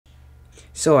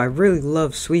So I really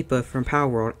love Sweepa from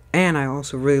Palworld, and I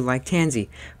also really like Tanzee,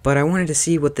 but I wanted to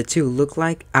see what the two look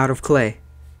like out of clay.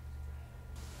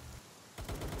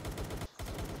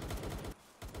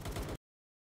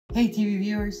 Hey TV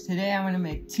viewers, today I'm going to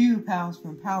make two pals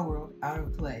from Palworld out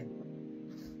of clay.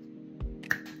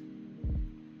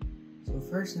 So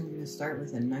first I'm going to start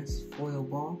with a nice foil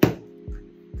ball,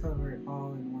 cover it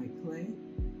all in white clay.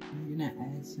 I'm going to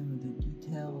add some of the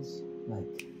details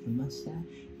like the mustache,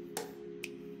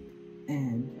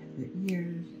 and the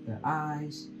ears, the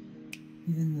eyes,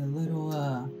 even the little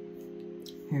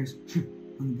hairs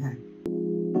on the back.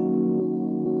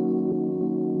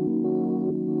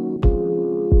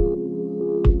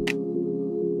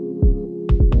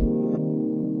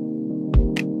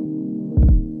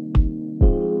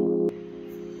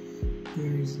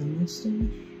 There's the mustache,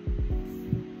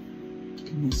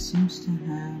 and it seems to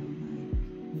have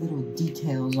like little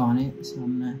details on it, so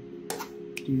I'm gonna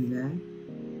do that.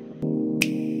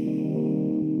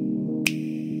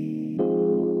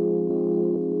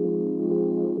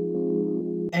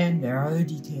 And there are the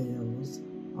details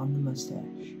on the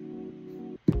mustache.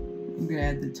 I'm gonna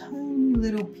add the tiny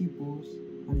little pupils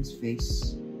on his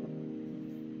face.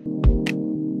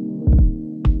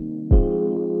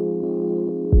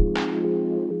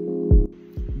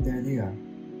 There they are.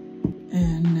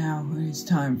 And now it's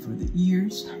time for the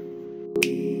ears.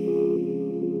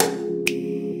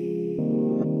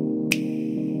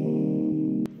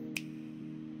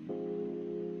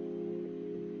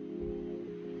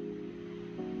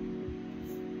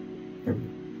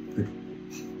 Good.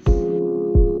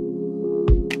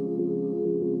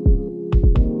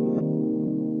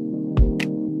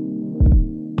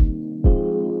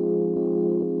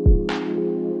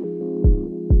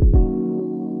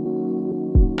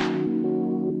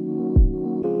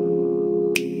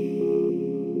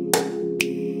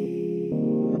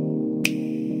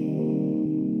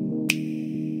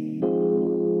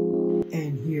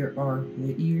 And here are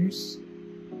the ears.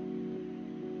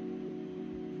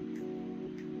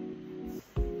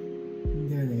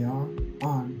 And there they are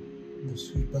on the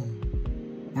Sweepa.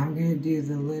 Now I'm gonna do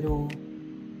the little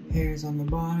hairs on the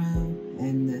bottom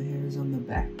and the hairs on the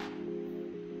back.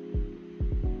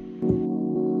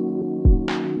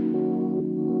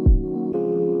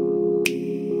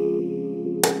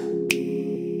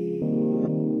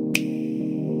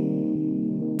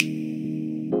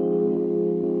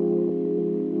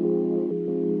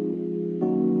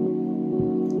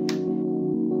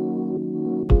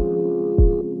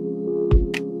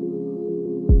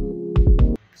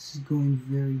 This is going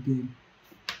very good.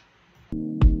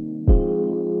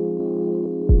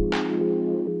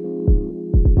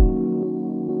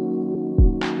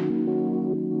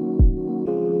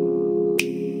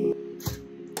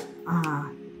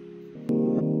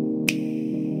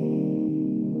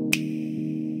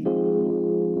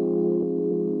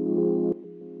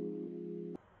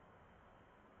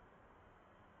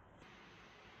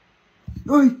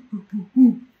 Oi!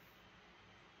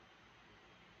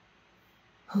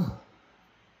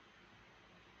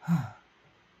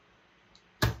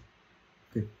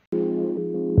 Good.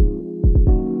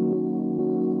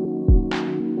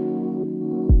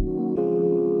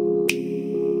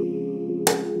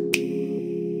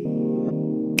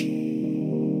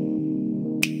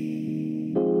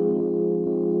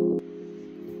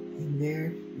 And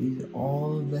there is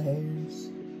all of the hairs.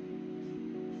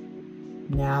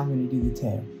 Now I'm going to do the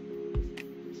tail.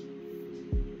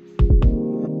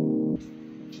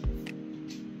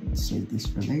 Save this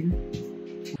for later.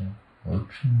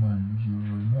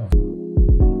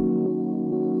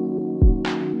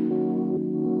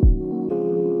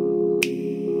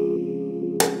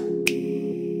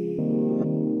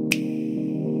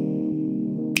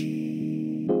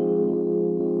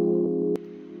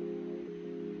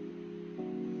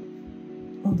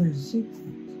 Oh, there's zip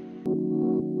things.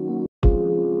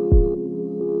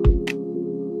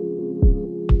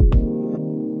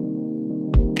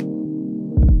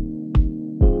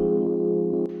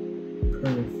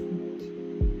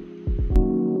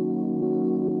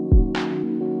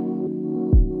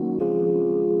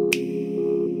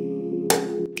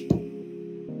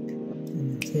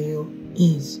 Tail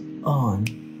is on.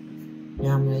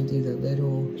 Now I'm going to do the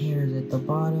little hairs at the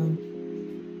bottom.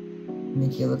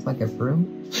 Make it look like a broom.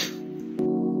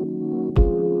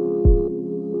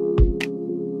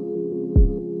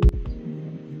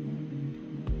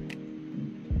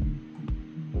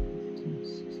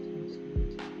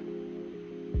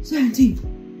 Sandy!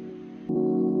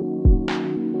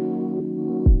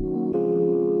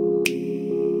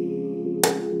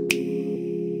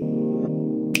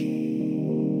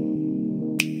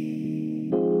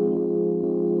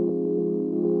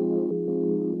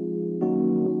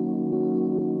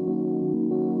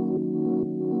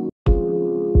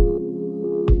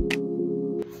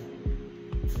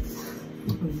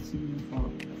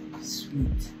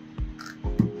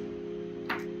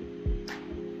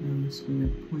 just gonna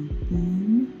point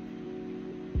them.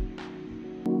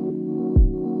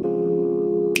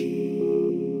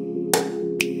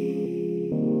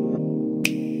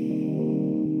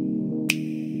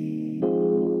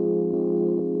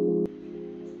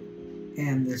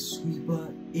 And the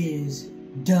Sweepa is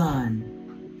done.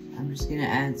 I'm just gonna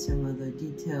add some of the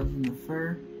details in the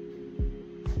fur,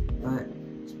 but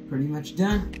it's pretty much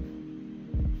done.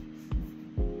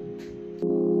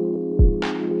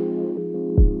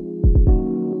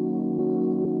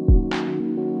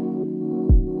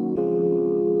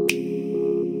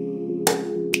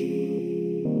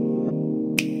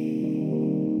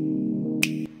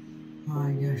 Oh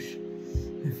my gosh,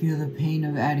 I feel the pain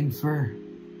of adding fur.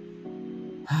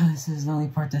 This is the only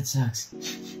part that sucks.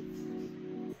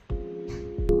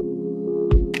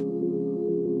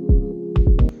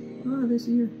 Oh, this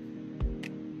ear.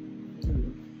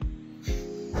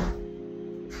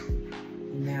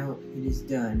 And now it is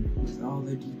done with all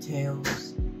the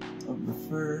details of the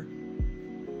fur.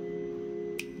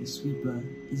 The Sweepa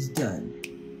is done.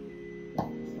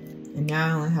 And now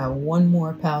I only have one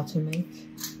more pal to make,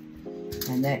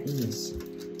 and that is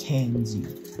Tanzee.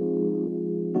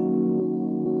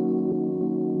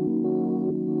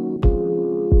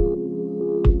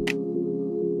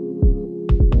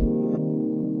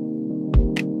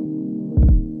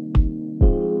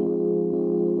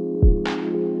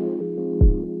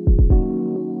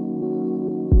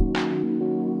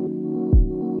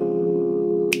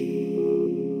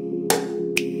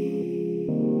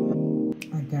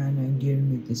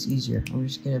 This easier. I'm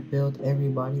just gonna build every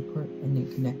body part and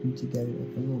then connect them together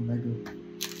like a little Lego.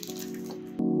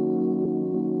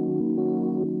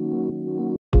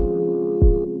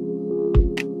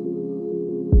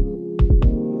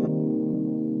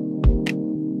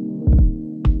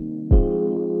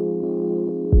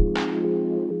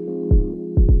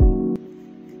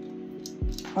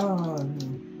 Oh no.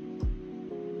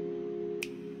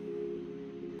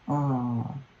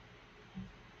 Oh.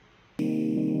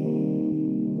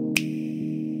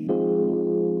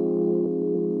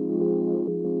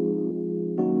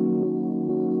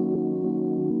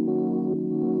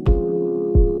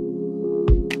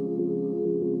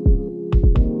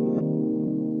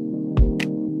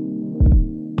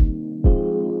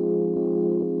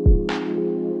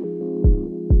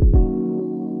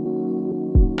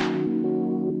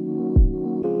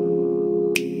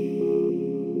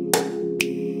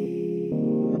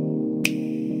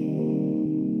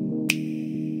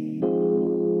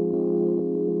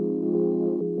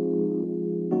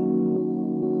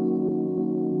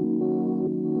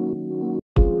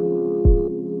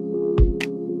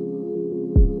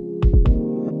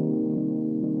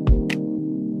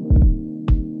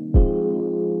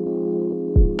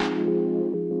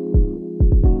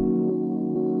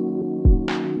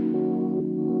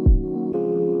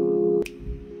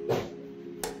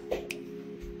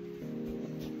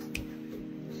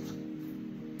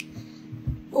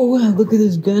 Oh wow, look at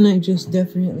this gun I just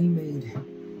definitely made.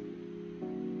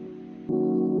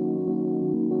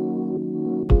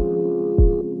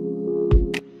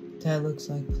 That looks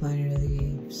like Planet of the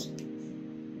Apes.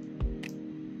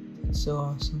 It's so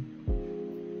awesome.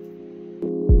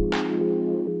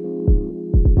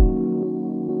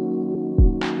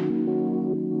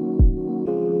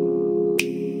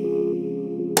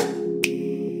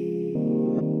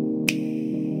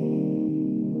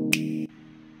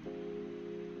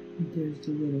 There's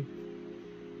the little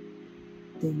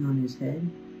thing on his head.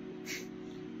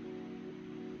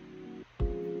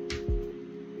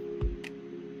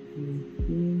 And I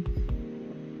think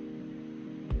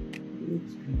it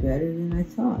looks better than I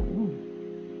thought. Oh.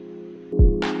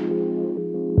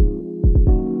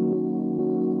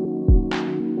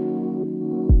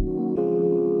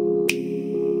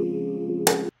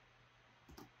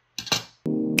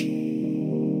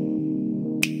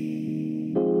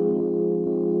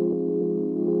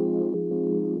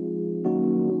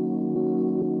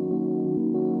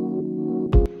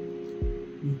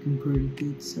 Looking pretty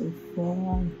good so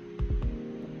far.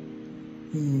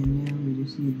 And now we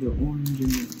just need the orange in the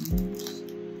ears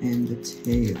and the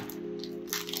tail.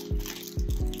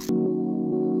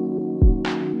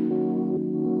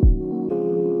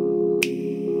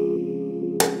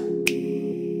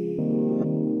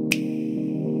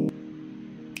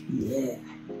 Yeah.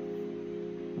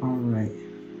 Alright.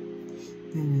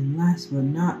 And then last but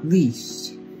not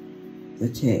least, the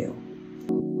tail.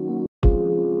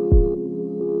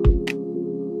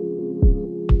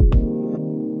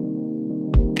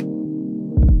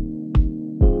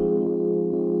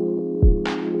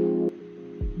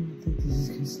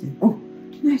 Oh,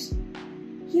 nice.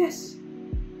 Yes.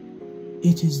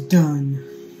 It is done.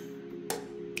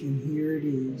 And here it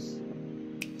is.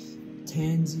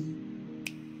 Tanzee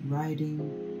riding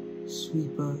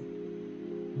Sweepa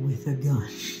with a gun.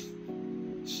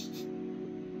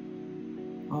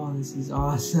 Oh, this is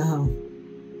awesome.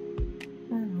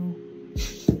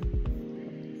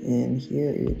 And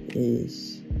here it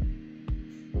is.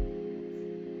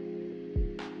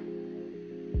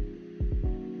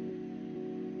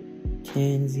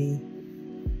 Tanzee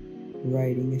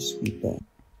riding a Sweepa.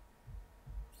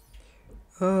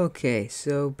 Okay,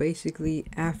 so basically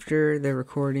after the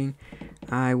recording,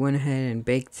 I went ahead and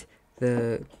baked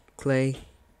the clay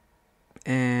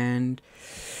and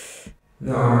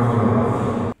the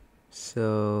arms.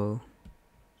 So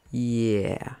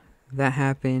yeah, that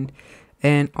happened.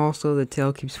 And also the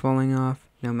tail keeps falling off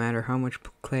no matter how much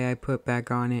clay I put back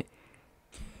on it.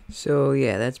 So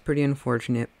yeah, that's pretty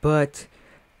unfortunate, but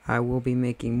I will be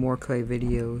making more clay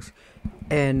videos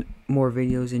and more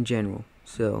videos in general.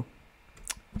 So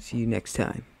see you next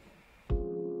time.